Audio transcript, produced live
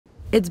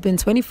It's been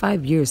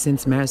 25 years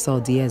since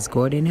Marisol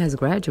Diaz-Gordon has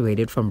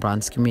graduated from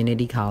Bronx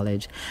Community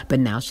College, but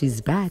now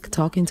she's back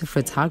talking to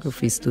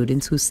photography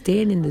students who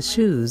stand in the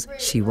shoes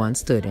she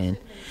once stood in.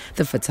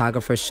 The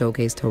photographer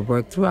showcased her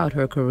work throughout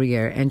her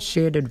career and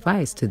shared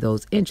advice to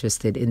those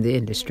interested in the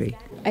industry.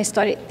 I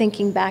started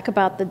thinking back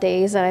about the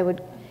days that I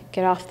would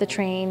get off the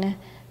train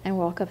and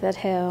walk up that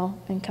hill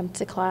and come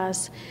to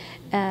class,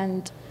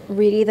 and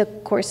really the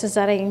courses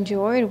that I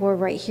enjoyed were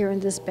right here in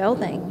this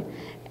building,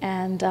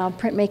 and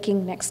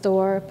printmaking next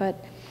door.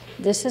 But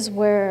this is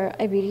where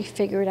I really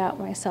figured out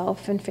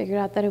myself and figured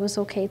out that it was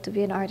okay to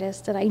be an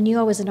artist, that I knew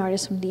I was an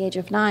artist from the age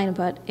of 9,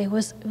 but it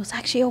was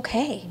actually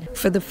okay.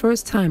 For the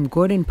first time,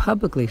 Gordon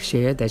publicly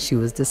shared that she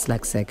was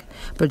dyslexic,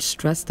 but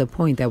stressed the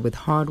point that with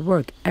hard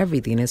work,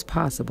 everything is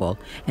possible,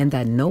 and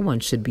that no one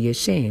should be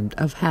ashamed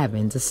of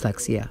having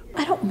dyslexia.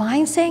 I don't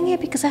mind saying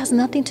it because it has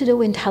nothing to do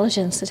with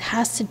intelligence. It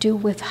has to do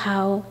with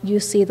how you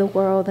see the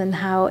world and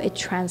how it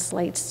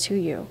translates to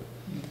you.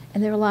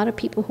 And there are a lot of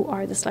people who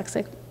are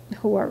dyslexic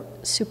who are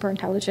super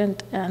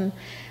intelligent, and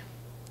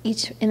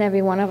each and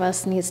every one of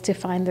us needs to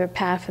find their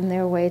path and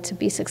their way to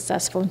be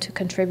successful and to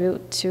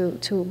contribute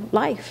to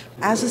life.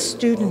 As a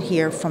student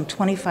here from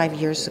 25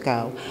 years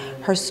ago,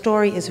 her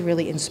story is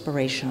really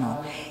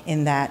inspirational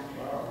in that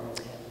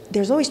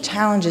there's always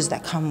challenges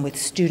that come with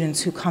students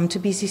who come to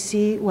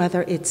BCC,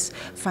 whether it's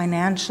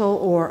financial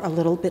or a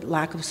little bit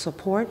lack of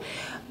support.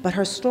 But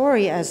her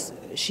story, as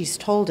she's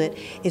told it,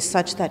 is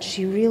such that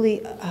she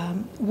really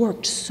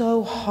worked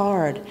so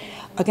hard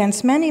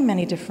against many,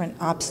 many different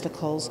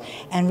obstacles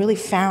and really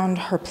found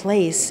her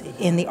place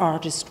in the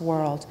artist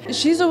world.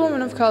 She's a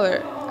woman of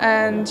color,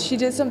 and she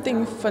did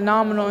something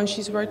phenomenal, and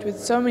she's worked with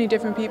so many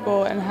different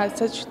people and had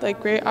such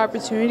great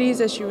opportunities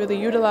that she really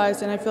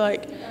utilized, and I feel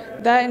like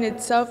that in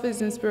itself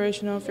is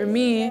inspirational for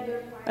me.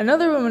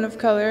 Another woman of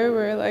color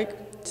where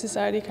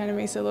society kind of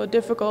makes it a little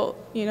difficult,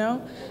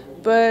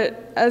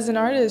 but as an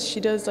artist,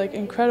 she does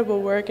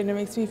incredible work, and it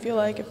makes me feel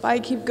like if I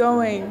keep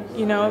going,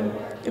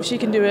 if she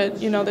can do it,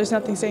 there's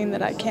nothing saying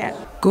that I can't.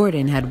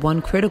 Gordon had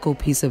one critical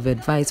piece of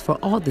advice for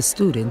all the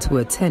students who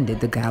attended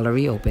the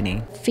gallery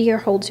opening. Fear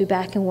holds you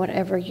back in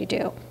whatever you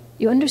do.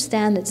 You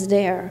understand it's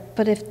there,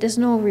 but if there's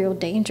no real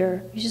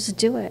danger, you just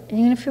do it, and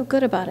you're going to feel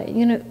good about it.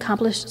 You're going to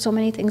accomplish so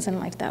many things in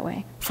life that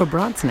way. For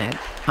BronxNet,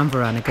 I'm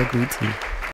Veronica Guti.